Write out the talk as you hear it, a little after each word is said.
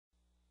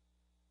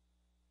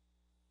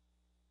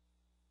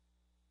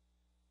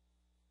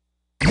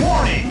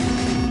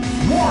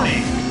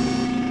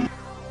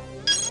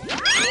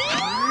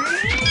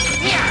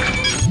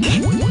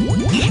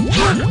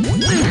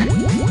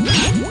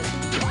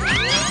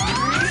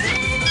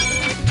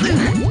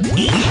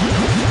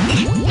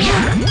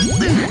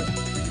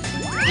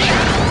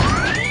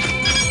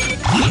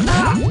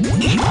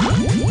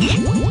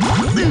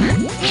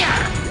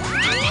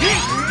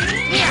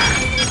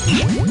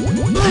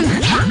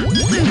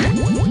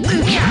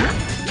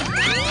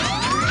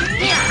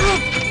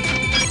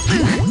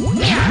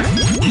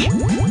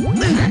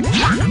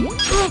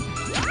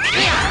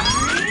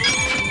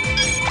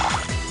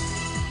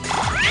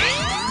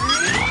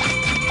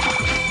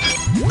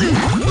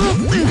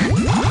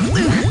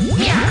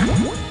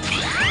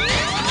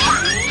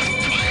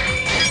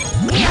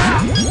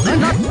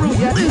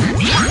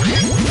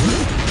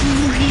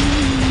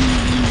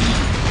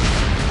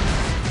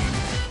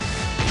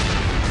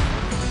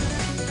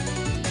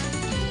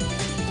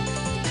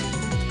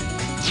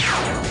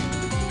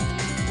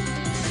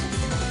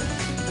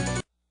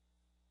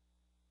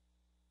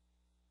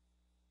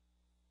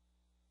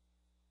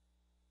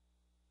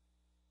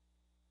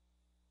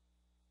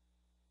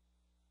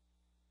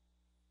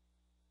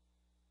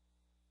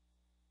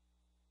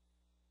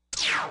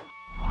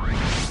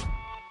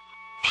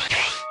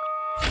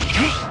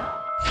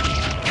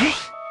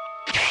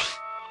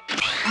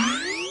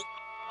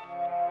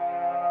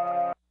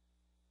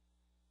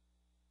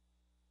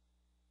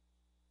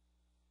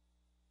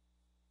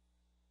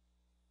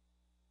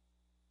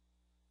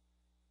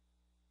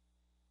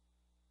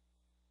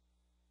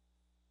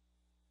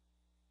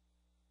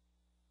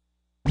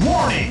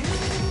Warning!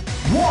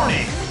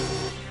 Warning!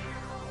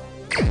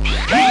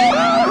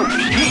 Burn!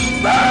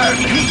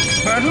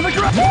 Burn to the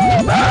ground!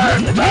 Burn!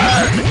 Burn!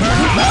 Burn!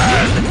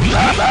 Burn!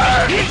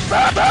 Burn!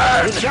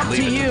 Burn! It's up to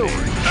you.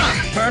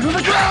 Burn to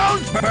the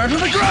ground! Burn to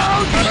the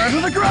ground! Burn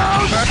to the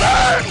ground!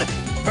 Burn!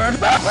 Burn! Burn!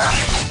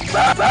 Burn!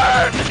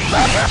 Burn!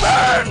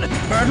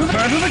 Burn to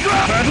the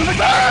ground! Burn to the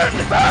burn!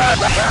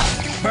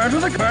 Burn to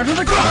the ground! Burn to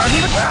the ground!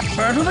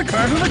 Burn to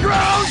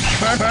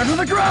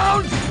the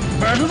ground!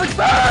 Burn to the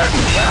burn!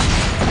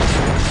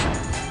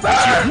 Burn!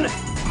 Burn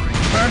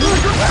to the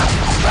ground!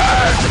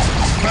 Burn!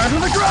 Burn to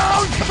the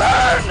ground!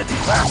 Burn!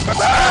 Burn!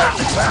 Burn!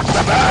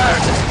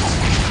 Burn!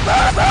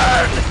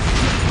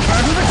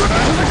 Burn to the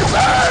ground!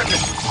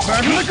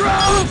 Burn to the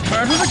ground!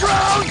 Burn to the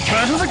ground!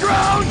 Burn to the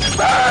ground!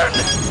 Burn!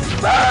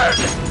 Burn!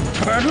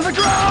 Burn to the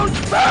ground!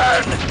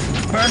 Burn!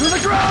 Burn to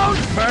the ground!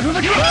 Burn to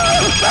the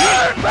ground!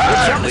 Burn! Burn!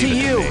 It's up to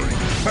you.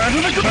 Burn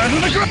to the ground!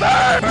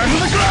 Burn to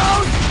the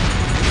ground!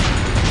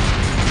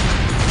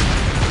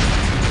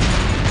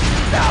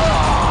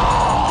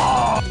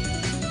 No!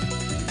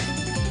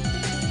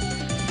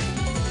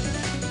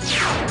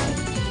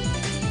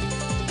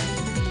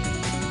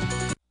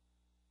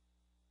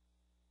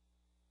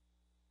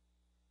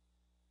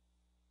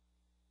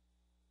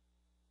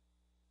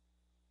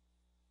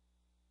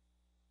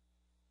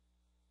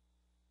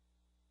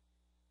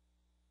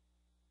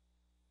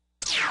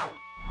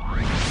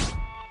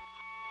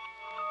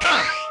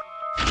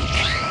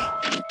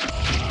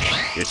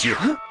 It's you.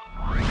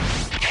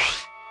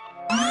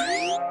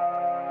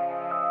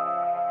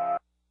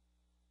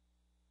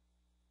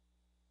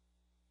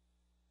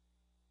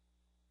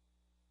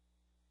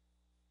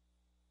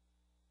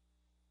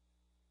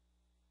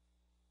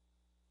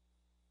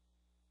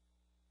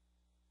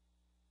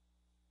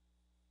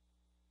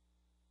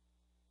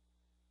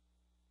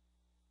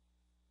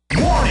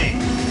 Warning!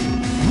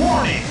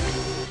 Warning!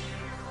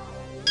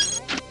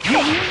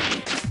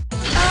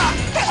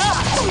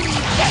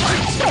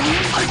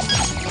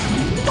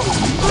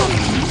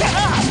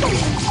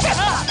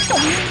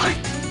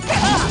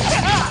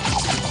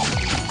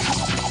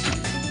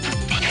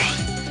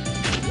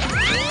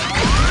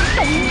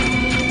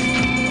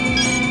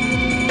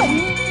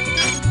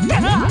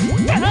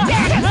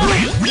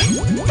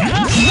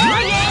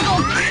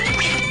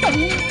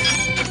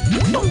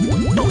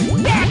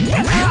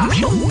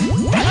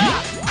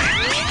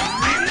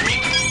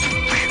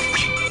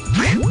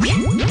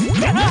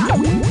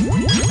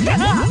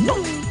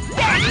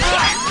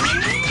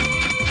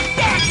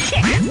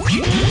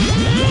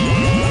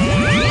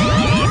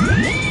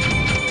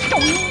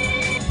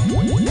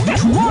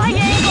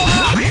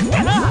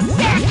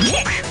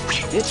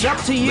 It's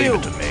up to you. Leave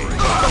it to me.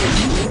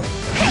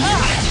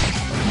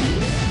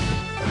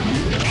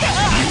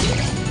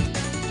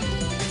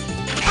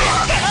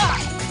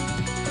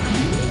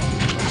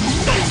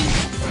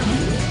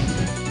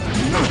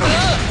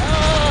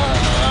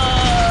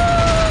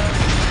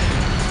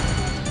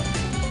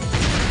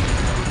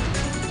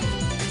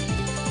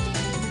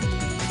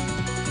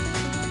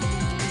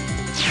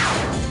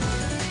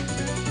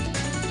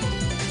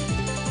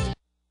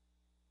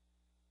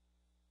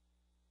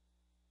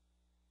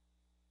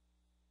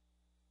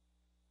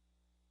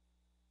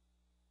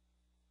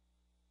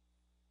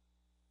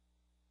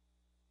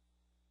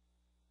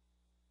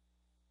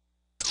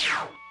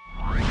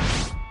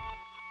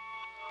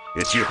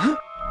 It's you.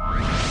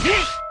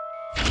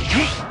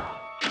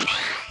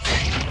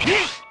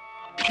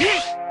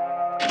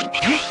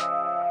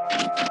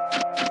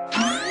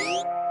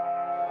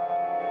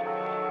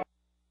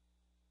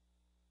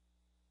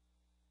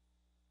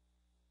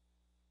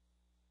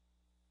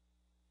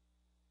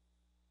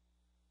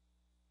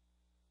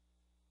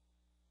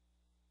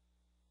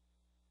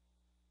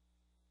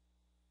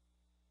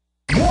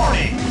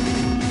 Warning!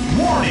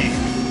 Warning!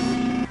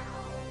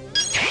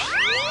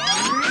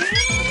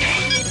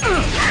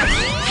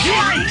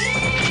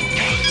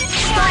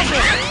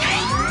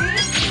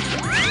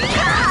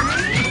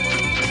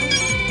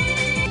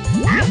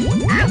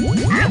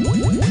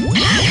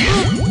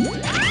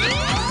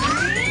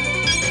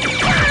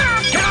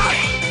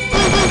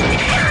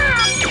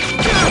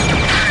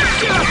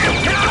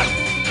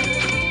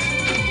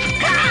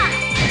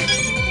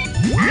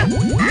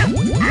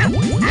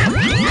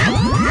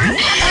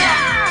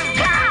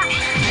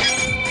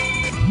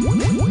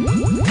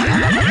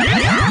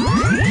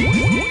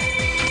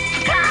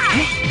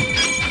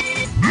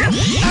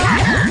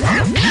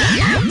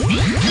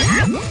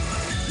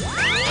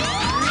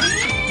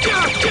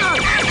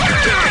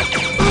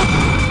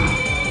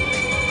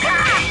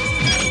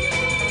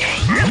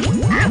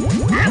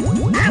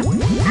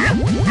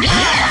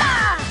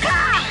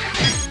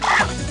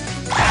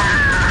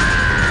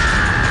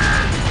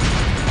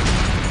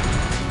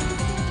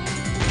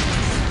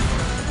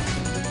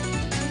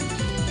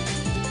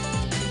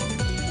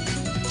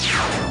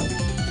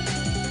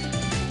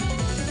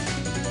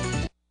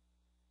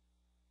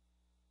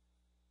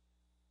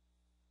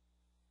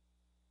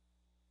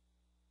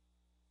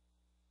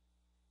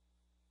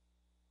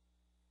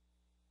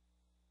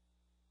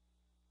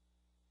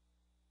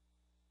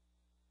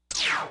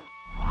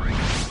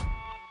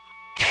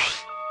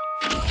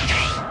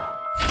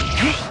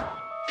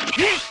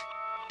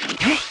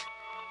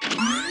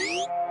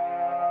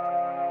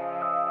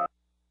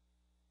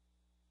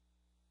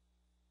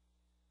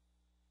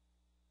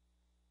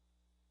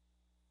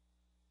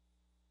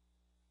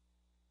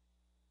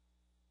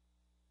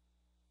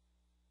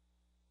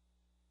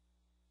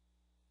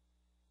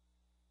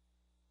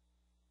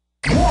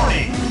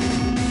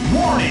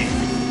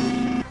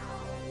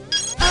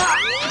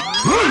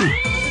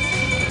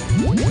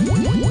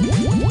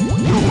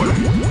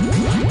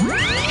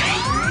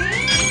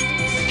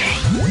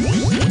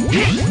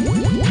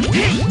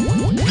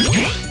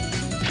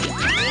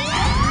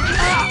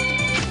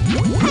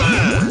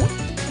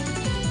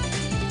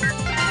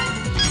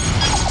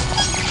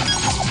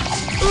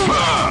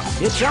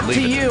 It's up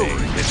to you.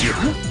 It's your...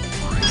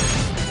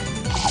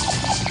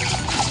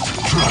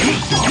 Try to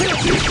dodge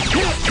this.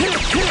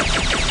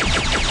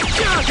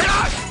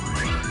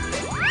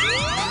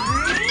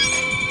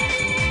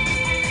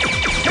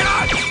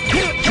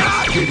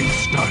 Just getting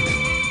started.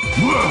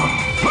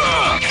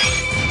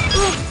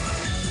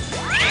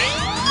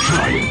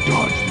 Try and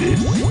dodge this.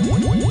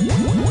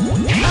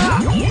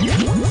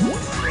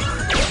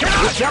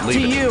 It's up to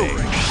you.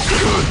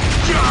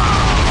 Good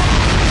job!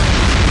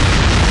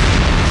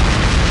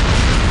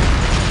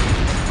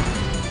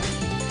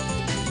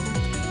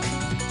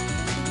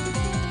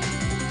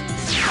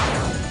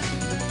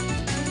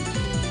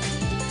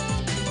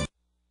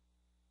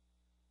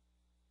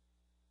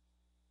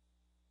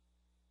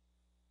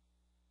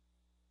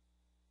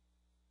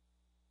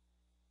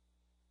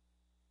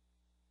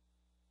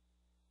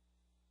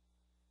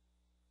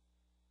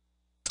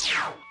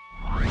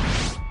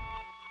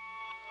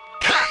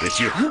 It's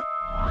your...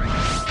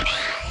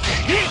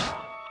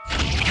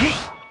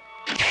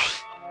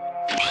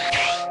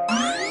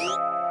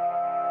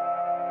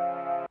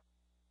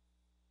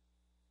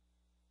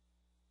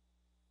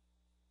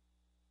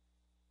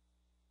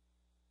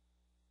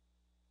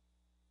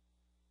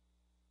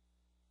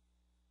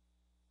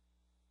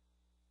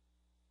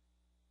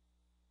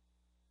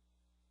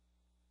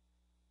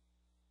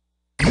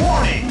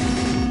 Warning!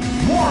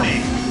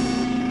 Warning!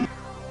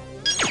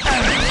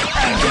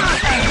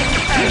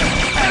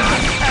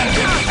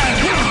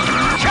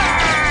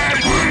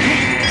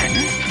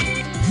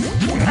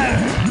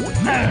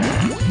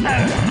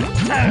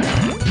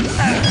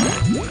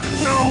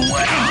 No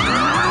way!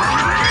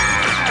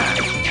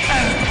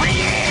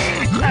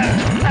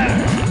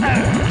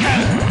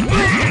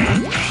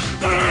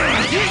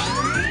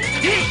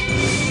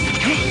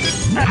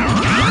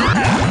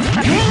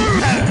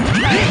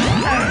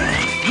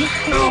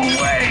 No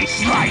way!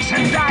 Slice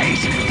and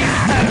dice!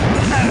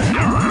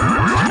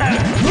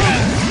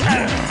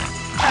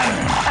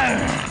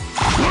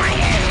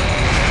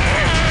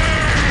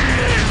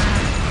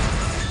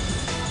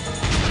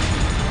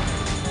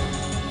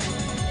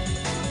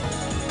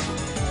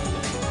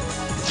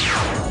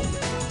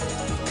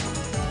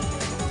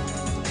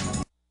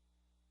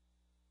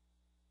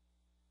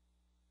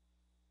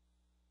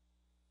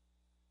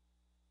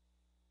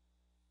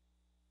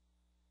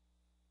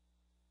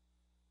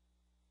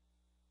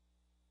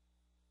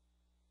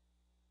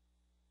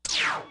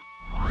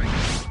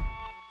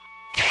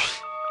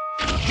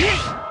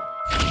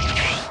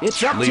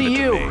 It's up Leave to it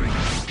you. to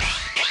me.